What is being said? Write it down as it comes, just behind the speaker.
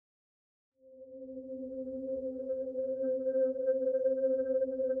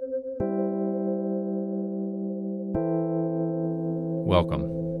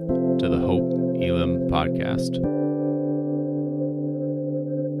Welcome to the Hope Elam podcast.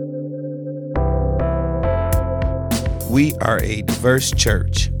 We are a diverse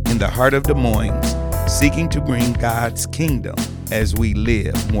church in the heart of Des Moines, seeking to bring God's kingdom as we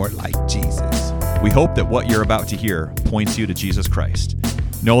live more like Jesus. We hope that what you're about to hear points you to Jesus Christ.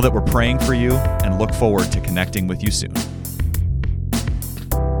 Know that we're praying for you and look forward to connecting with you soon.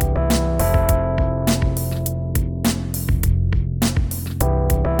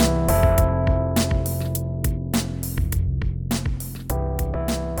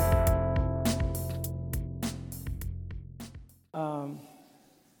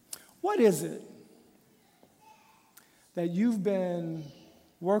 What is it that you've been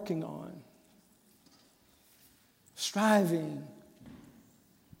working on, striving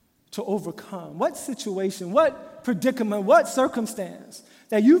to overcome? What situation, what predicament, what circumstance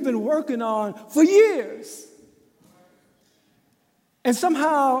that you've been working on for years? And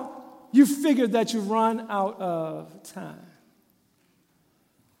somehow you figured that you've run out of time.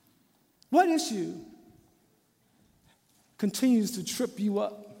 What issue continues to trip you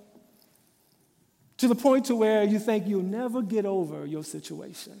up to the point to where you think you'll never get over your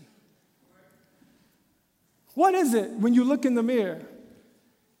situation? What is it when you look in the mirror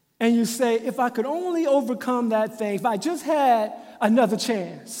and you say, if I could only overcome that thing, if I just had another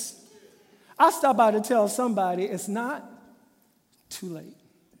chance? I stop by to tell somebody it's not too late.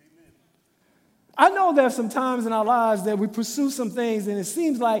 I know there's some times in our lives that we pursue some things and it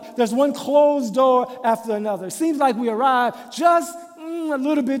seems like there's one closed door after another. It seems like we arrive just a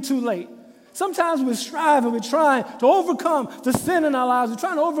little bit too late. Sometimes we're striving, we're trying to overcome the sin in our lives. We're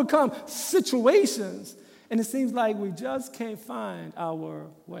trying to overcome situations. And it seems like we just can't find our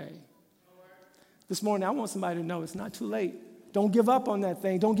way. This morning, I want somebody to know it's not too late. Don't give up on that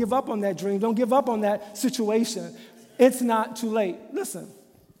thing. Don't give up on that dream. Don't give up on that situation. It's not too late. Listen,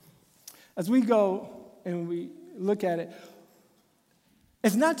 as we go and we look at it,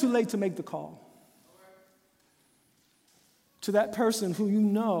 it's not too late to make the call to that person who you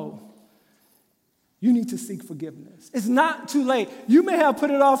know you need to seek forgiveness. It's not too late. You may have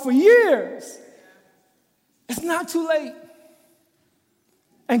put it off for years. It's not too late.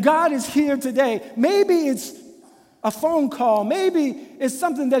 And God is here today. Maybe it's a phone call. Maybe it's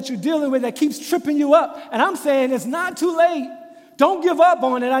something that you're dealing with that keeps tripping you up. And I'm saying it's not too late. Don't give up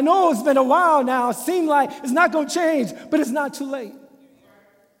on it. I know it's been a while now. It seems like it's not going to change, but it's not too late.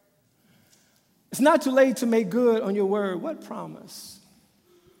 It's not too late to make good on your word. What promise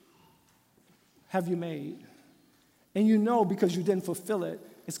have you made? And you know because you didn't fulfill it,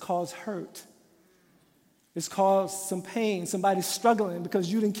 it's caused hurt. It's caused some pain. Somebody's struggling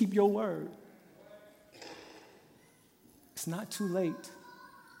because you didn't keep your word. It's not too late.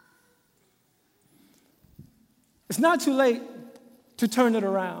 It's not too late to turn it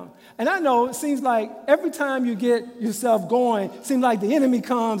around. And I know it seems like every time you get yourself going, it seems like the enemy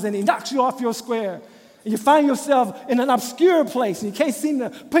comes and he knocks you off your square. And you find yourself in an obscure place, and you can't seem to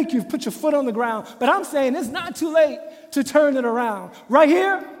put your foot on the ground. But I'm saying it's not too late to turn it around. Right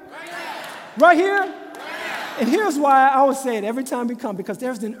here? Right here? And here's why I always say it every time we come, because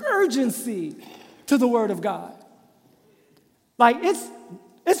there's an urgency to the Word of God. Like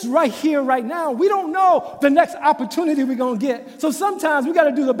it's right here, right now. We don't know the next opportunity we're going to get. So sometimes we got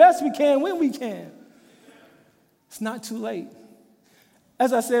to do the best we can when we can. It's not too late.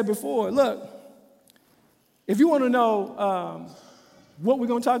 As I said before, look, if you want to know what we're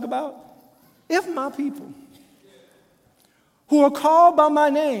going to talk about, if my people who are called by my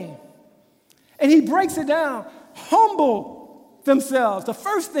name, and he breaks it down, humble themselves. The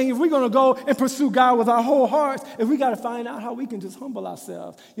first thing, if we're going to go and pursue God with our whole hearts, is we got to find out how we can just humble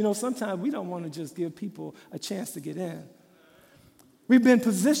ourselves. You know, sometimes we don't want to just give people a chance to get in. We've been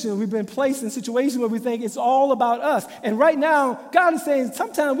positioned, we've been placed in situations where we think it's all about us. And right now, God is saying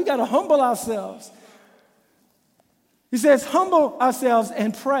sometimes we got to humble ourselves. He says, humble ourselves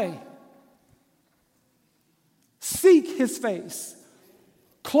and pray. Seek his face.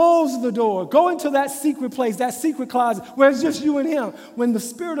 Close the door. Go into that secret place, that secret closet where it's just you and him. When the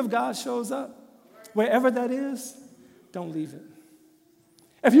Spirit of God shows up, wherever that is, don't leave it.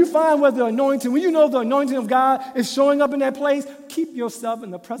 If you find where the anointing, when you know the anointing of God is showing up in that place, keep yourself in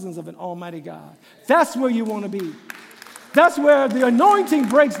the presence of an almighty God. That's where you want to be. That's where the anointing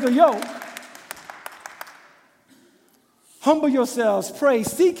breaks the yoke. Humble yourselves, pray,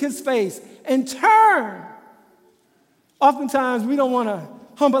 seek his face, and turn. Oftentimes, we don't want to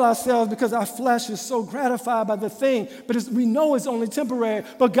humble ourselves because our flesh is so gratified by the thing, but we know it's only temporary.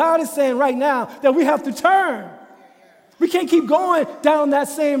 But God is saying right now that we have to turn. We can't keep going down that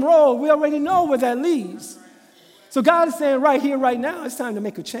same road. We already know where that leads. So God is saying right here, right now, it's time to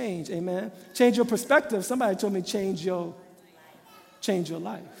make a change, amen? Change your perspective. Somebody told me change your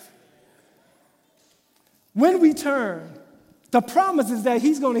life. When we turn, the promise is that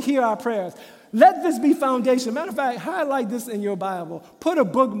he's going to hear our prayers. Let this be foundation. Matter of fact, highlight this in your Bible. Put a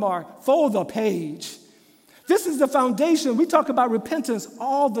bookmark, fold a page. This is the foundation. We talk about repentance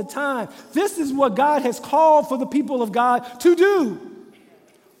all the time. This is what God has called for the people of God to do.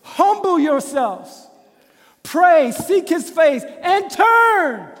 Humble yourselves. Pray, seek his face, and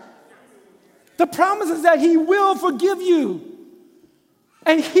turn. The promise is that he will forgive you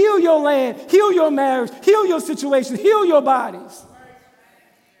and heal your land, heal your marriage, heal your situation, heal your bodies.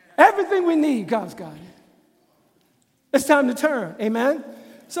 Everything we need, God's got it. It's time to turn, amen?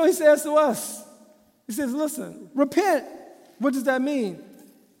 So he says to us, he says, listen, repent. What does that mean?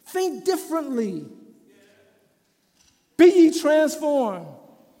 Think differently. Be ye transformed.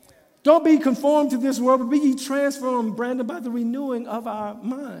 Don't be conformed to this world, but be ye transformed, Brandon, by the renewing of our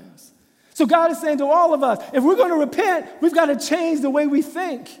minds. So God is saying to all of us, if we're going to repent, we've got to change the way we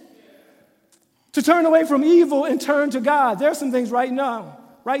think. To turn away from evil and turn to God. There are some things right now,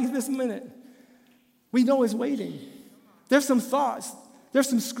 right this minute, we know is waiting. There's some thoughts. There's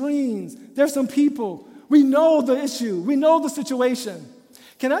some screens. There's some people. We know the issue. We know the situation.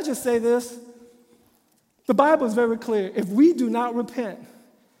 Can I just say this? The Bible is very clear. If we do not repent,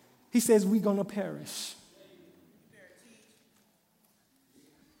 he says we're going to perish.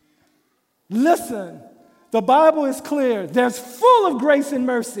 Listen, the Bible is clear. There's full of grace and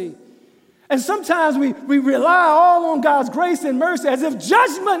mercy. And sometimes we rely all on God's grace and mercy as if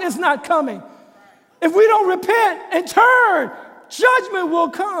judgment is not coming. If we don't repent and turn, judgment will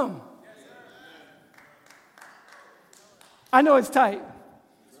come. I know it's tight.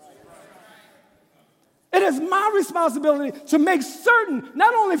 It is my responsibility to make certain,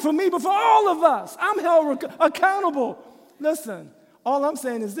 not only for me, but for all of us. I'm held accountable. Listen, all I'm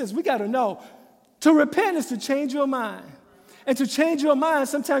saying is this. We got to know, to repent is to change your mind. And to change your mind,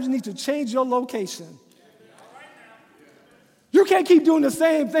 sometimes you need to change your location. You can't keep doing the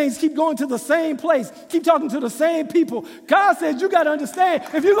same things, keep going to the same place, keep talking to the same people. God says you got to understand,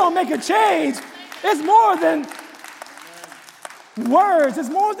 if you're going to make a change, it's more than words. It's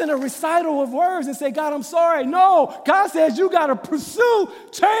more than a recital of words and say, God, I'm sorry. No, God says you got to pursue,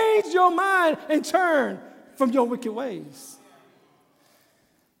 change your mind, and turn from your wicked ways.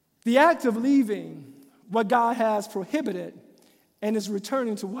 The act of leaving what God has prohibited and is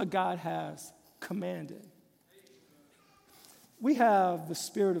returning to what God has commanded. We have the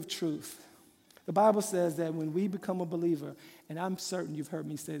spirit of truth. The Bible says that when we become a believer, and I'm certain you've heard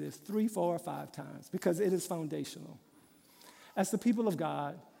me say this 3, 4, or 5 times because it is foundational. As the people of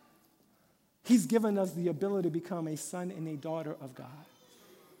God, he's given us the ability to become a son and a daughter of God.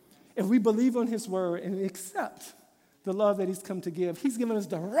 If we believe on his word and accept the love that he's come to give, he's given us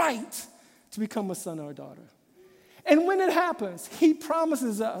the right to become a son or a daughter. And when it happens, he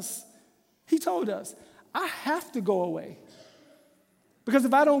promises us, he told us, I have to go away. Because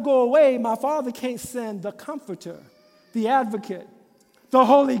if I don't go away, my Father can't send the Comforter, the Advocate, the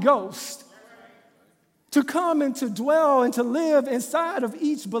Holy Ghost to come and to dwell and to live inside of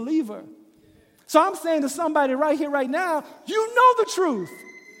each believer. So I'm saying to somebody right here, right now, you know the truth.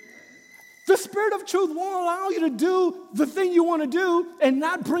 The Spirit of truth won't allow you to do the thing you want to do and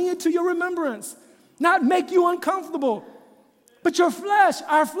not bring it to your remembrance, not make you uncomfortable. But your flesh,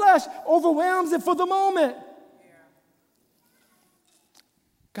 our flesh, overwhelms it for the moment.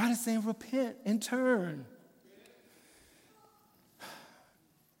 God is saying, repent and turn.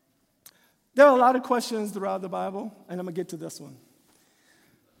 There are a lot of questions throughout the Bible, and I'm going to get to this one.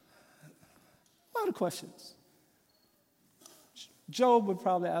 A lot of questions. Job would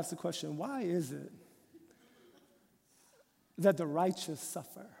probably ask the question, why is it that the righteous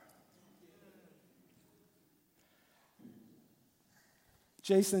suffer?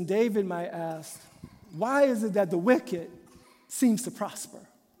 Jason David might ask, why is it that the wicked seems to prosper?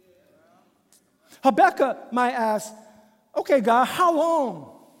 Habakkuk might ask, okay, God, how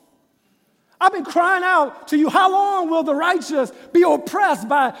long? I've been crying out to you, how long will the righteous be oppressed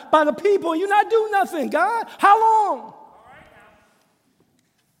by the people and you not do nothing, God? How long?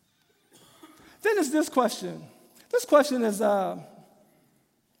 Then there's this question. This question is,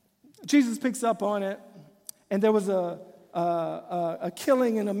 Jesus picks up on it, and there was a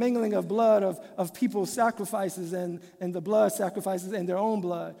killing and a mingling of blood of people's sacrifices and the blood sacrifices and their own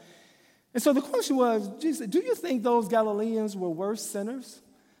blood. And so the question was, Jesus, do you think those Galileans were worse sinners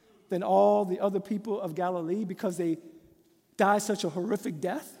than all the other people of Galilee because they died such a horrific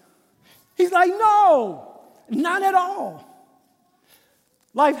death? He's like, no, not at all.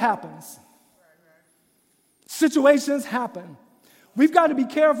 Life happens. Situations happen. We've got to be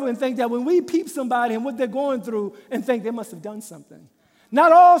careful and think that when we peep somebody and what they're going through and think they must have done something.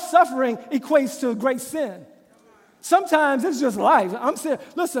 Not all suffering equates to great sin. Sometimes it's just life. I'm saying,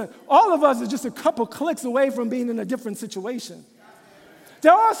 listen, all of us are just a couple clicks away from being in a different situation.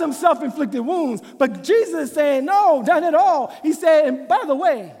 There are some self-inflicted wounds, but Jesus is saying, no, not at all. He said, and by the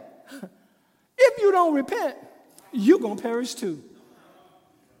way, if you don't repent, you're going to perish too.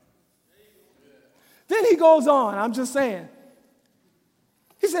 Then he goes on, I'm just saying.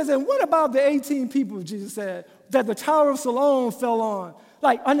 He says, and what about the 18 people, Jesus said, that the Tower of Siloam fell on,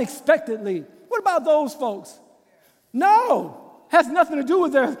 like unexpectedly? What about those folks? No, has nothing to do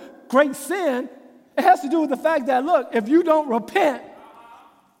with their great sin. It has to do with the fact that, look, if you don't repent,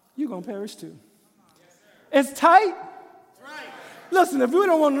 you're going to perish too. It's tight. Listen, if we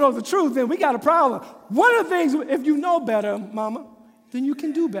don't want to know the truth, then we got a problem. One of the things, if you know better, mama, then you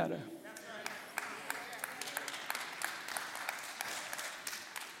can do better.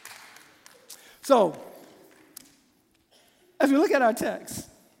 So, as we look at our text,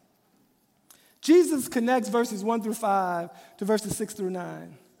 Jesus connects verses 1 through 5 to verses 6 through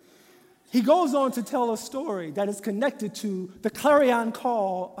 9. He goes on to tell a story that is connected to the clarion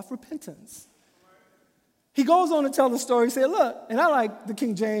call of repentance. He goes on to tell the story. He said, look, and I like the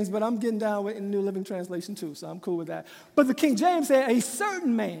King James, but I'm getting down with in the New Living Translation too, so I'm cool with that. But the King James said, a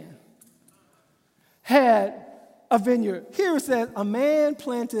certain man had a vineyard. Here it says, a man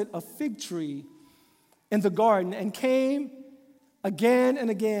planted a fig tree in the garden and came again and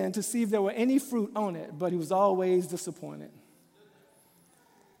again to see if there were any fruit on it, but he was always disappointed.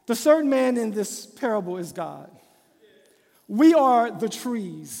 The certain man in this parable is God. We are the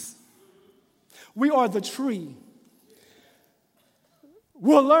trees. We are the tree.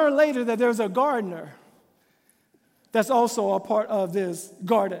 We'll learn later that there's a gardener that's also a part of this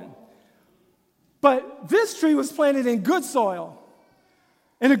garden. But this tree was planted in good soil,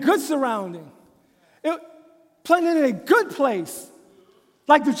 in a good surrounding. It planted in a good place,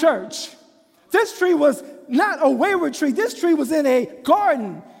 like the church. This tree was not a wayward tree. This tree was in a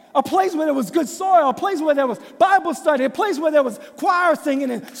garden, a place where there was good soil, a place where there was Bible study, a place where there was choir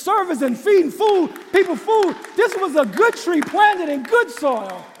singing and service and feeding people food. This was a good tree planted in good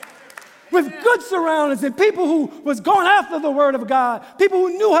soil with good surroundings and people who was going after the word of God, people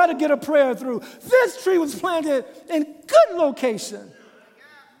who knew how to get a prayer through. This tree was planted in good location.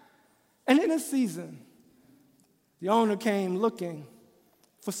 And in a season, the owner came looking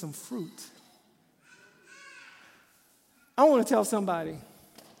for some fruit. I want to tell somebody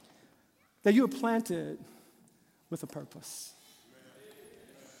that you are planted with a purpose.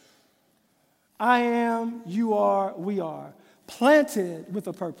 I am, you are, we are planted with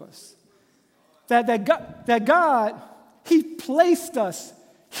a purpose. That God, He placed us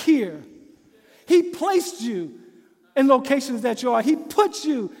here. He placed you in locations that you are. He put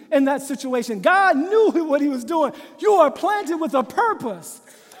you in that situation. God knew what He was doing. You are planted with a purpose.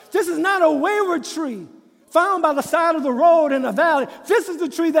 This is not a wayward tree found by the side of the road in a valley. This is the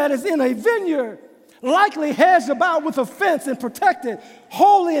tree that is in a vineyard, likely hedged about with a fence and protected,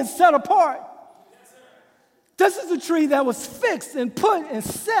 holy and set apart. This is the tree that was fixed and put and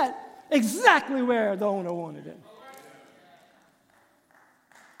set exactly where the owner wanted it.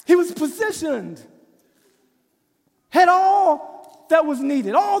 He was positioned, had all that was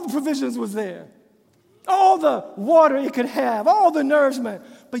needed, all the provisions was there, all the water it could have, all the nourishment.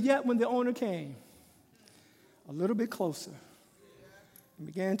 But yet when the owner came a little bit closer and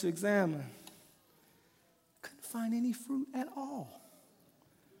began to examine, couldn't find any fruit at all.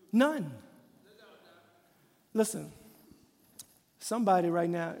 None. Listen, somebody right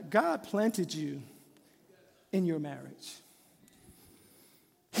now, God planted you in your marriage.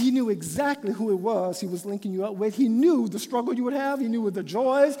 He knew exactly who it was He was linking you up with. He knew the struggle you would have. He knew the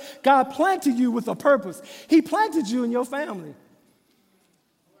joys. God planted you with a purpose. He planted you in your family.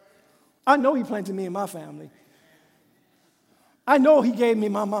 I know He planted me in my family. I know He gave me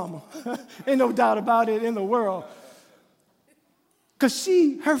my mama. Ain't no doubt about it in the world. Because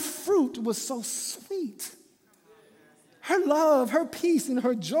her fruit was so sweet. Her love, her peace, and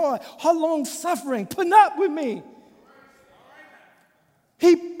her joy, her long suffering, putting up with me.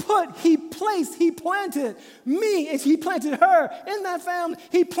 He planted me, and He planted her in that family.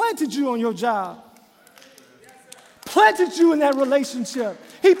 He planted you on your job. Planted you in that relationship.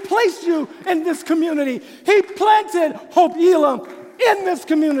 He placed you in this community. He planted Hope Elam in this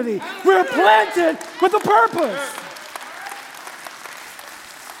community. We're planted with a purpose.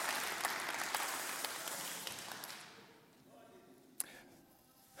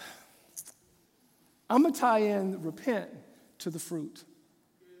 I'm going to tie in repent to the fruit.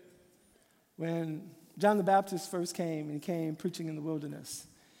 When John the Baptist first came, and he came preaching in the wilderness.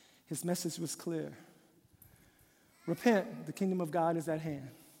 His message was clear. Repent, the kingdom of God is at hand.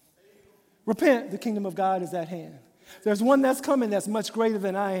 Repent, the kingdom of God is at hand. There's one that's coming that's much greater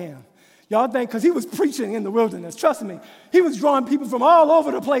than I am. Y'all think, because he was preaching in the wilderness. Trust me, he was drawing people from all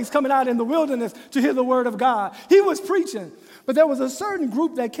over the place coming out in the wilderness to hear the word of God. He was preaching. But there was a certain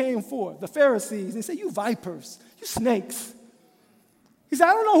group that came forth, the Pharisees. They said, you vipers, you snakes. He said,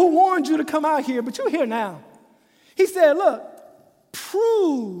 I don't know who warned you to come out here, but you're here now. He said, look,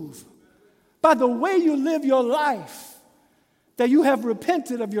 prove by the way you live your life that you have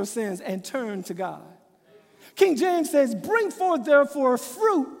repented of your sins and turned to God. King James says, bring forth therefore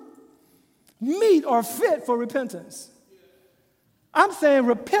fruit meet or fit for repentance. I'm saying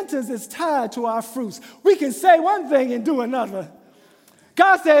repentance is tied to our fruits. We can say one thing and do another.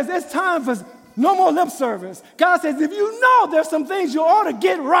 God says it's time for no more lip service. God says if you know there's some things you ought to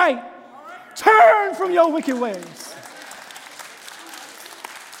get right, turn from your wicked ways.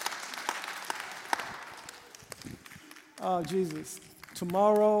 Oh, Jesus,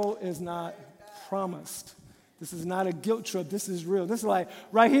 tomorrow is not promised. This is not a guilt trip. This is real. This is like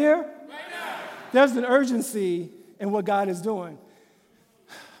right here, right now. There's an urgency in what God is doing.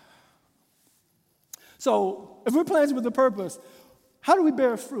 So if we're planting with a purpose, how do we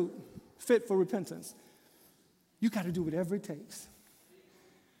bear fruit fit for repentance? You got to do whatever it takes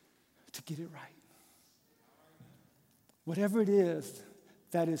to get it right. Whatever it is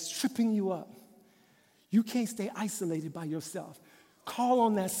that is tripping you up, you can't stay isolated by yourself. Call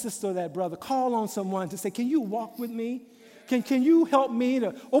on that sister or that brother. Call on someone to say, can you walk with me? Can you help me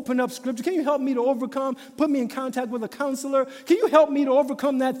to open up scripture? Can you help me to overcome? Put me in contact with a counselor? Can you help me to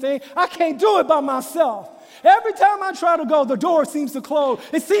overcome that thing? I can't do it by myself. Every time I try to go, the door seems to close.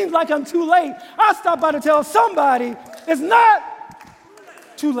 It seems like I'm too late. I stop by to tell somebody it's not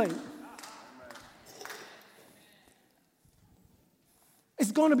too late.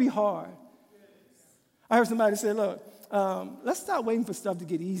 It's going to be hard. I heard somebody say, look, let's stop waiting for stuff to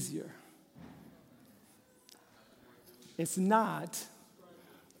get easier. It's not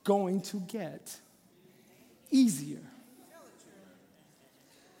going to get easier.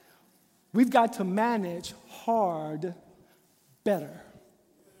 We've got to manage hard better.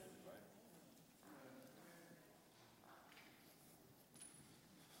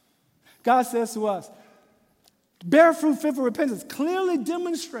 God says to us, bear fruit fit for repentance. Clearly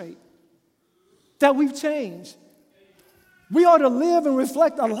demonstrate that we've changed. We ought to live and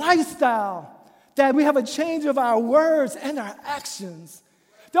reflect a lifestyle that we have a change of our words and our actions.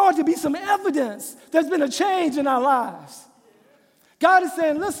 There ought to be some evidence there's been a change in our lives. God is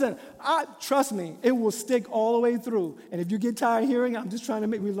saying, listen, trust me, it will stick all the way through. And if you get tired of hearing, I'm just trying to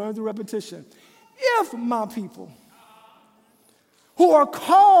make we learn through repetition. If my people who are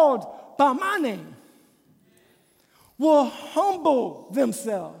called by my name will humble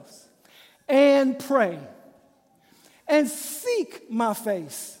themselves and pray and seek my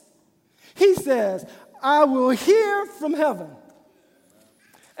face, he says, I will hear from heaven,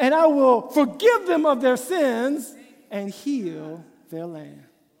 and I will forgive them of their sins and heal their land.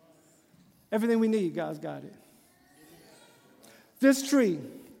 Everything we need, God's got it. This tree,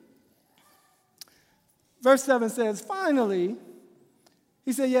 verse 7 says, finally,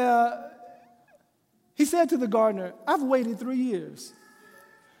 he said, he said to the gardener, I've waited 3 years,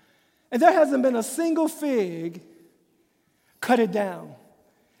 and there hasn't been a single fig. Cut it down.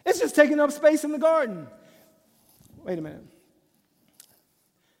 It's just taking up space in the garden. Wait a minute.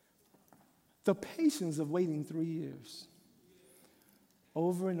 The patience of waiting 3 years,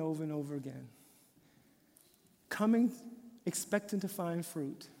 over and over and over again, coming, expecting to find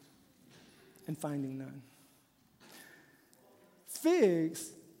fruit, and finding none.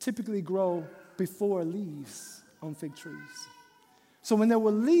 Figs typically grow before leaves on fig trees. So when there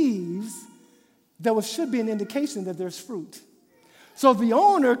were leaves, there should be an indication that there's fruit. So the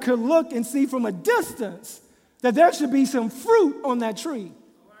owner could look and see from a distance that there should be some fruit on that tree.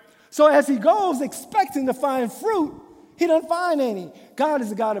 So as he goes expecting to find fruit, he doesn't find any. God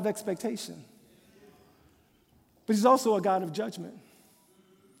is a God of expectation. But he's also a God of judgment.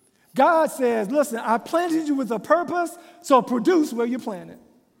 God says, listen, I planted you with a purpose, so produce where you planted.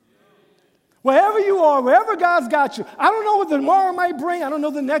 Wherever you are, wherever God's got you, I don't know what tomorrow might bring. I don't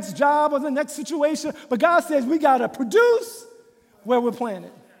know the next job or the next situation, but God says we got to produce where we're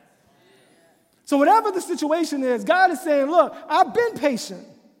planted. So whatever the situation is, God is saying, look, I've been patient.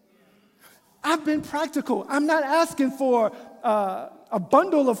 I've been practical. I'm not asking for a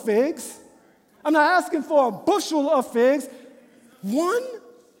bundle of figs. I'm not asking for a bushel of figs. One?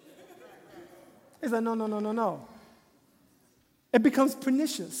 He's like, no. It becomes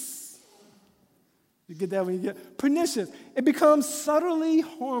pernicious. You get that when you get pernicious. It becomes subtly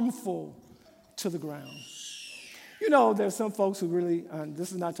harmful to the ground. You know, there's some folks who really,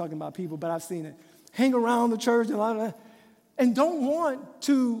 this is not talking about people, but I've seen it, hang around the church and a lot of that, and don't want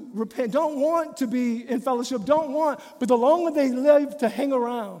to repent, don't want to be in fellowship, but the longer they live to hang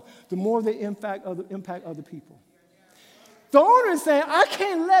around, the more they impact other people. The owner is saying, I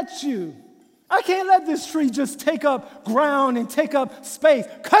can't let this tree just take up ground and take up space.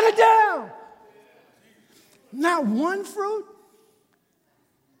 Cut it down. Not one fruit.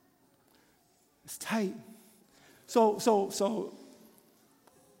 It's tight. So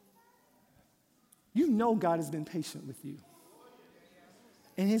you know God has been patient with you.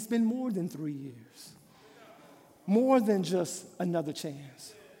 And it's been more than 3 years. More than just another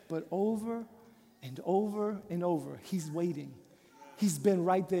chance. But over and over and over, he's waiting. He's been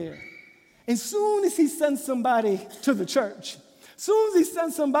right there. And soon as he sends somebody to the church, soon as he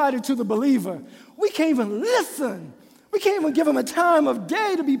sends somebody to the believer, we can't even listen. We can't even give them a time of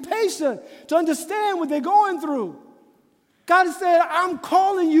day to be patient, to understand what they're going through. God has said, I'm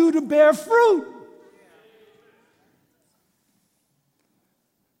calling you to bear fruit.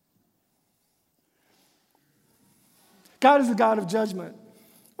 God is a God of judgment.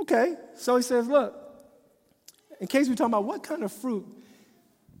 Okay, so he says, look, in case we're talking about what kind of fruit,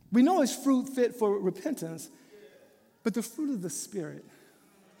 we know it's fruit fit for repentance, but the fruit of the Spirit.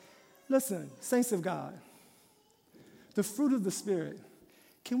 Listen, saints of God, the fruit of the Spirit,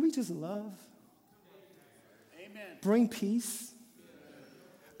 can we just love? Amen. Bring peace?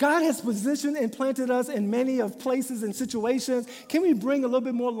 God has positioned and planted us in many of places and situations. Can we bring a little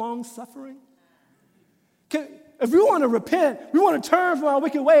bit more long suffering? If we want to repent, we want to turn from our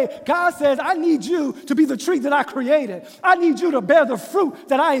wicked way, God says, I need you to be the tree that I created. I need you to bear the fruit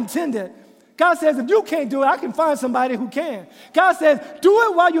that I intended. God says, if you can't do it, I can find somebody who can. God says, do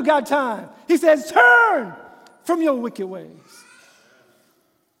it while you got time. He says, turn from your wicked ways.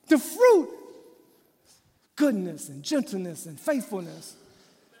 The fruit, goodness and gentleness and faithfulness.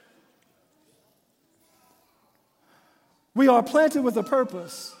 We are planted with a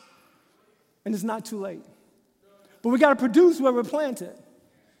purpose, and it's not too late. But we got to produce where we're planted.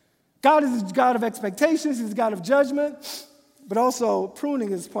 God is a God of expectations. He's a God of judgment. But also,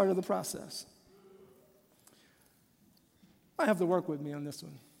 pruning is part of the process. I have to work with me on this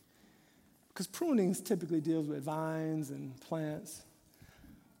one. Because pruning typically deals with vines and plants.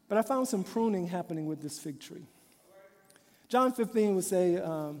 But I found some pruning happening with this fig tree. John 15 would say,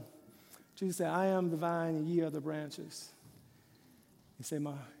 Jesus said, I am the vine and ye are the branches. He said,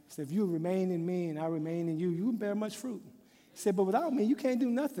 if you remain in me and I remain in you, you will bear much fruit. He said, but without me, you can't do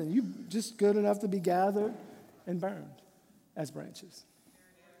nothing. You're just good enough to be gathered and burned as branches.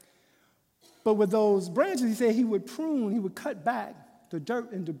 But with those branches, he said he would prune, he would cut back the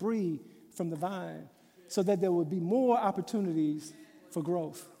dirt and debris from the vine so that there would be more opportunities for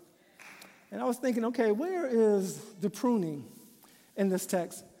growth. And I was thinking, okay, where is the pruning in this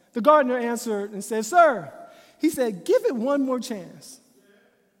text? The gardener answered and said, sir, he said, give it one more chance.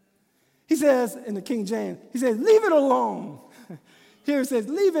 He says, in the King James, he says, leave it alone. Here it says,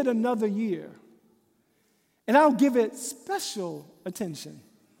 leave it another year. And I'll give it special attention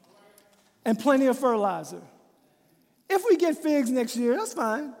and plenty of fertilizer. If we get figs next year, that's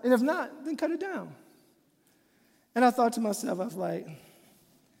fine. And if not, then cut it down. And I thought to myself, I was like,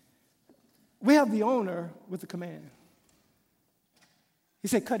 we have the owner with the command. He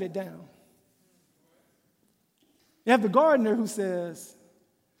said, cut it down. You have the gardener who says,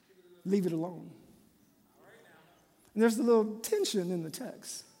 leave it alone. And there's a little tension in the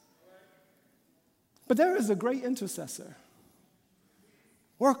text. But there is a great intercessor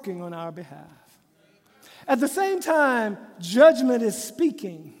working on our behalf. At the same time, judgment is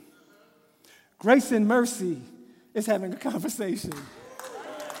speaking. Grace and mercy is having a conversation.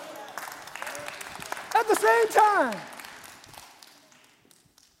 At the same time,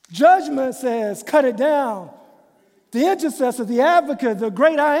 judgment says, cut it down. The intercessor, the advocate, the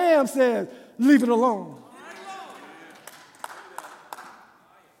great I am says, leave it alone.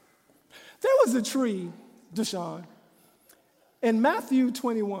 There was a tree, Deshaun, in Matthew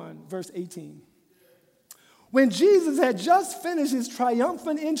 21, verse 18. When Jesus had just finished his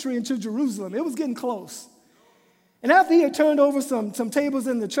triumphant entry into Jerusalem, it was getting close. And after he had turned over some tables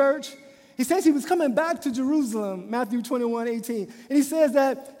in the church, he says he was coming back to Jerusalem, Matthew 21, 18. And he says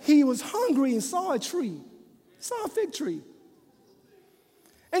that he was hungry and saw a tree. Saw a fig tree.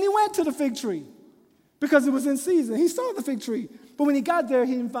 And he went to the fig tree because it was in season. He saw the fig tree. But when he got there,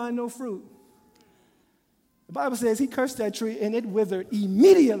 he didn't find no fruit. The Bible says he cursed that tree and it withered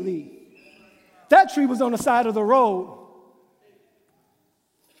immediately. That tree was on the side of the road.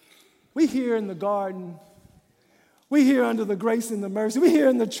 We here in the garden, we here under the grace and the mercy, we here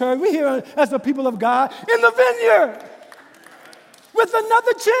in the church, we here as the people of God in the vineyard with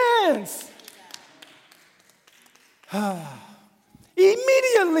another chance.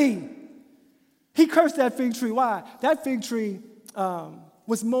 Immediately, he cursed that fig tree. Why? That fig tree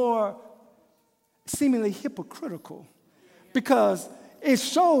was more seemingly hypocritical because it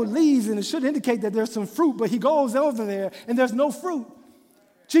showed leaves and it should indicate that there's some fruit, but he goes over there and there's no fruit.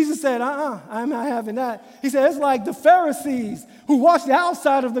 Jesus said, I'm not having that. He said, it's like the Pharisees who wash the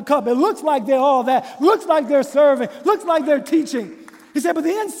outside of the cup. It looks like they're all that, looks like they're serving, looks like they're teaching. He said, but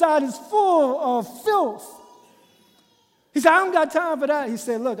the inside is full of filth. He said, I don't got time for that. He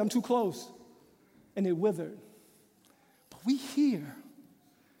said, look, I'm too close. And it withered. But we hear,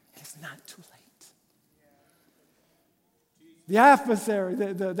 and it's not too late. The adversary,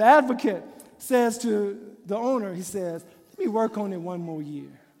 the advocate says to the owner, he says, let me work on it one more year.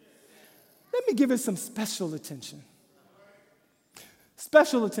 Let me give it some special attention.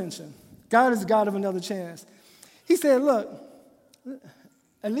 Special attention. God is a God of another chance. He said, look,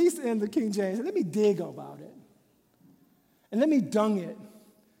 at least in the King James, let me dig about it. And let me dung it.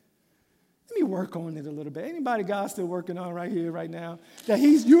 Let me work on it a little bit. Anybody God still working on right here, right now? That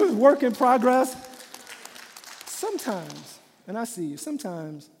you're a work in progress? Sometimes, and I see you,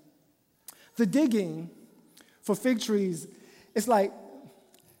 sometimes the digging for fig trees, it's like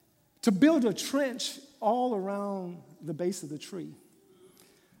to build a trench all around the base of the tree,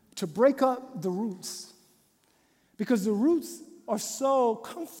 to break up the roots, because the roots are so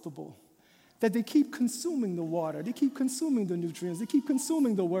comfortable that they keep consuming the water, they keep consuming the nutrients, they keep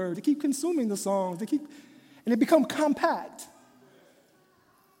consuming the word, they keep consuming the songs, and they become compact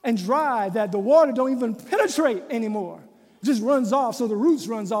and dry that the water don't even penetrate anymore. It just runs off, so the roots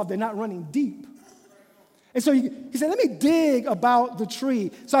runs off, they're not running deep. And so he said, let me dig about the tree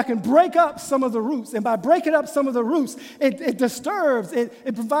so I can break up some of the roots. And by breaking up some of the roots, it disturbs,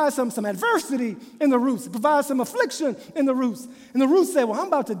 it provides some adversity in the roots. It provides some affliction in the roots. And the roots say, well, I'm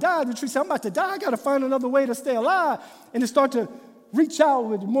about to die. The tree said, I'm about to die. I got to find another way to stay alive. And it start to reach out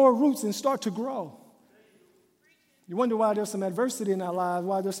with more roots and start to grow. You wonder why there's some adversity in our lives,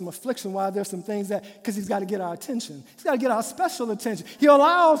 why there's some affliction, why there's some things because he's got to get our attention. He's got to get our special attention. He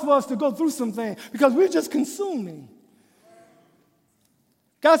allows for us to go through some things because we're just consuming.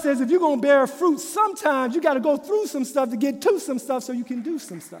 God says if you're going to bear fruit, sometimes you got to go through some stuff to get to some stuff so you can do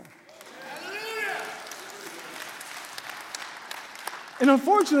some stuff. And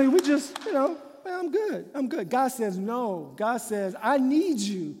unfortunately, we just, I'm good. God says no. God says, I need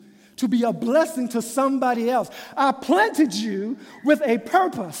you to be a blessing to somebody else. I planted you with a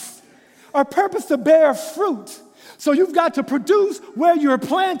purpose to bear fruit. So you've got to produce where you're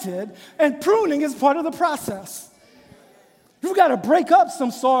planted, and pruning is part of the process. You've got to break up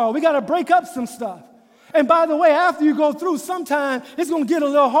some soil. We got to break up some stuff. And by the way, after you go through, sometimes it's going to get a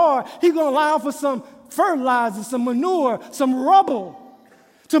little hard. He's going to allow for some fertilizer, some manure, some rubble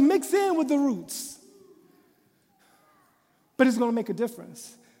to mix in with the roots. But it's going to make a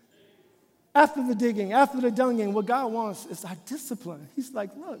difference. After the digging, after the dunging, what God wants is our discipline. He's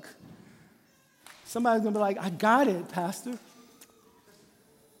like, look, somebody's going to be like, I got it, Pastor.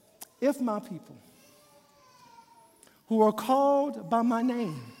 If my people who are called by my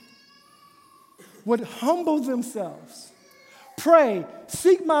name would humble themselves, pray,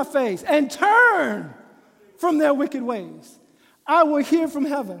 seek my face, and turn from their wicked ways, I will hear from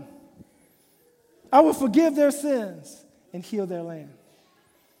heaven. I will forgive their sins and heal their land.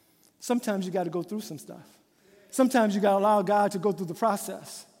 Sometimes you got to go through some stuff. Sometimes you got to allow God to go through the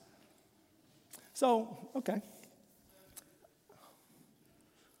process. So, okay.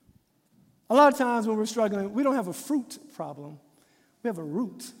 A lot of times when we're struggling, we don't have a fruit problem. We have a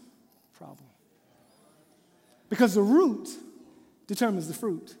root problem. Because the root determines the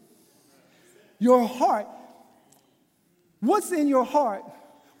fruit. Your heart, what's in your heart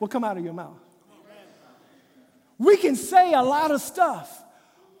will come out of your mouth. We can say a lot of stuff.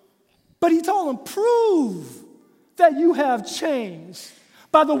 But he told them, prove that you have changed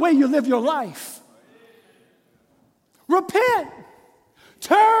by the way you live your life. Repent.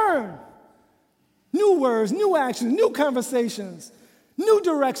 Turn. New words, new actions, new conversations, new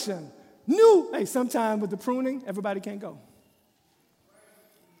direction, hey, sometimes with the pruning, everybody can't go.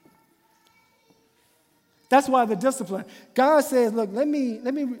 That's why the discipline. God says, look,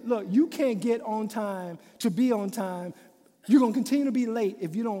 look, you can't get on time to be on time. You're going to continue to be late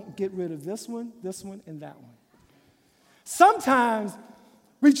if you don't get rid of this one, and that one. Sometimes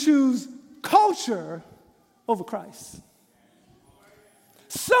we choose culture over Christ.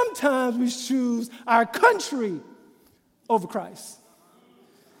 Sometimes we choose our country over Christ.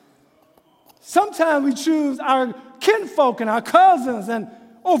 Sometimes we choose our kinfolk and our cousins and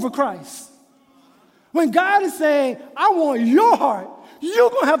over Christ. When God is saying, I want your heart, you're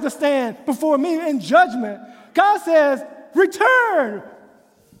going to have to stand before me in judgment. God says, return.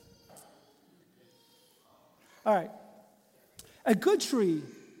 All right. A good tree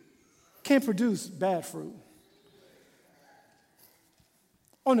can't produce bad fruit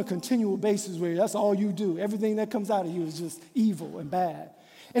on a continual basis where that's all you do. Everything that comes out of you is just evil and bad.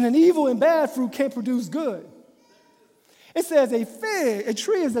 And an evil and bad fruit can't produce good. It says a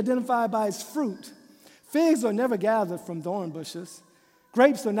tree is identified by its fruit. Figs are never gathered from thorn bushes.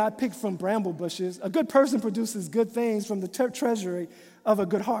 Grapes are not picked from bramble bushes. A good person produces good things from the treasury of a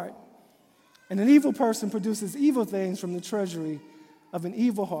good heart. And an evil person produces evil things from the treasury of an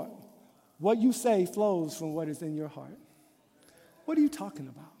evil heart. What you say flows from what is in your heart. What are you talking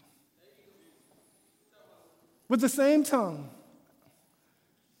about? With the same tongue,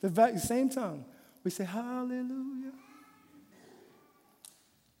 we say, hallelujah.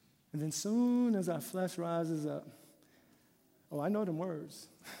 And then soon as our flesh rises up, I know them words.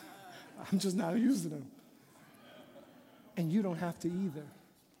 I'm just not using them. And you don't have to either.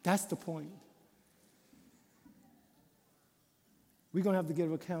 That's the point. We're going to have to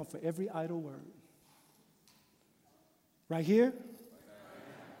give account for every idle word. Right here?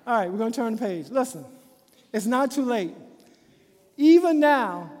 All right, we're going to turn the page. Listen, it's not too late. Even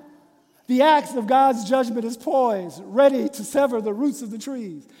now, the axe of God's judgment is poised, ready to sever the roots of the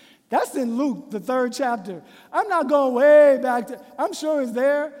trees. That's in Luke, the 3rd chapter. I'm not going way back to, I'm sure it's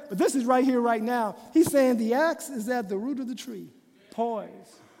there, but this is right here, right now. He's saying the axe is at the root of the tree, poised,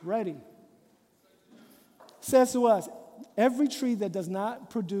 ready. Says to us, every tree that does not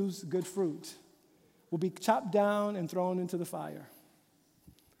produce good fruit will be chopped down and thrown into the fire.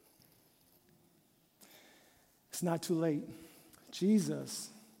 It's not too late. Jesus,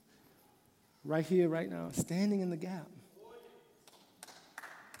 right here, right now, standing in the gap.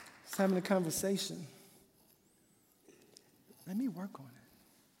 He's having a conversation. Let me work on it.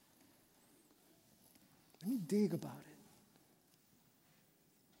 Let me dig about it.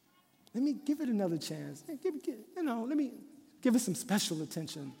 Let me give it another chance. Let me give it some special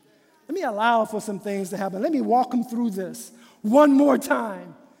attention. Let me allow for some things to happen. Let me walk them through this one more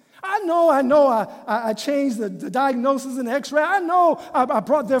time. I know I changed the diagnosis and the x-ray. I know I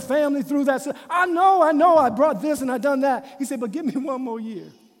brought their family through that. So I know I brought this and I done that. He said, but give me one more year.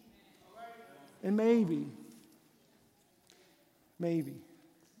 And maybe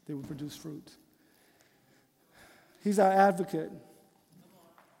they will produce fruit. He's our advocate,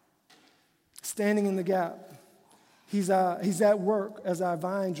 standing in the gap. He's at work as our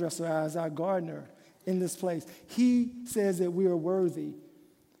vine dresser, as our gardener in this place. He says that we are worthy.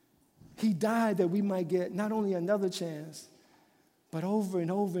 He died that we might get not only another chance, but over and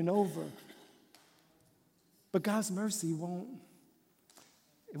over and over. But God's mercy won't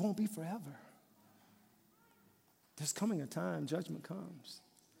be forever. There's coming a time, judgment comes.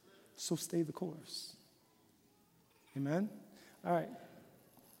 So stay the course. Amen? All right.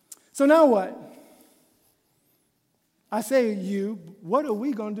 So now what? I say what are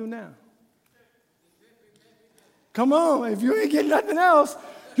we going to do now? Come on, if you ain't getting nothing else,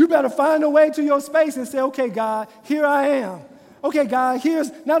 you better find a way to your space and say, okay, God, here I am. Okay, God,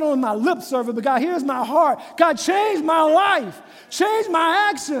 here's not only my lip service, but God, here's my heart. God, change my life. Change my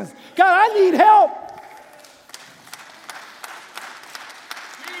actions. God, I need help.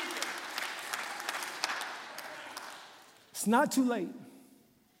 It's not too late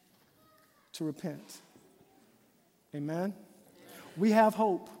to repent. Amen? We have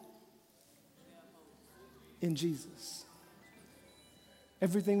hope in Jesus.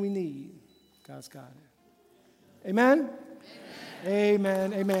 Everything we need, God's got it. Amen?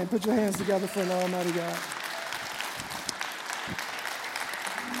 Amen. Amen. Put your hands together for an almighty God.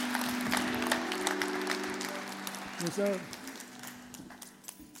 Yes, sir.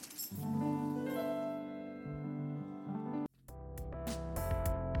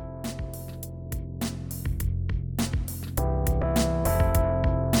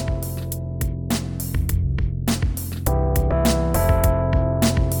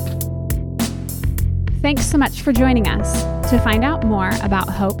 Thanks so much for joining us. To find out more about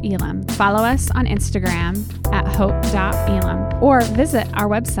Hope Elam, follow us on Instagram at hope.elam or visit our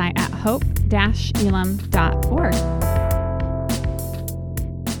website at hope-elam.org.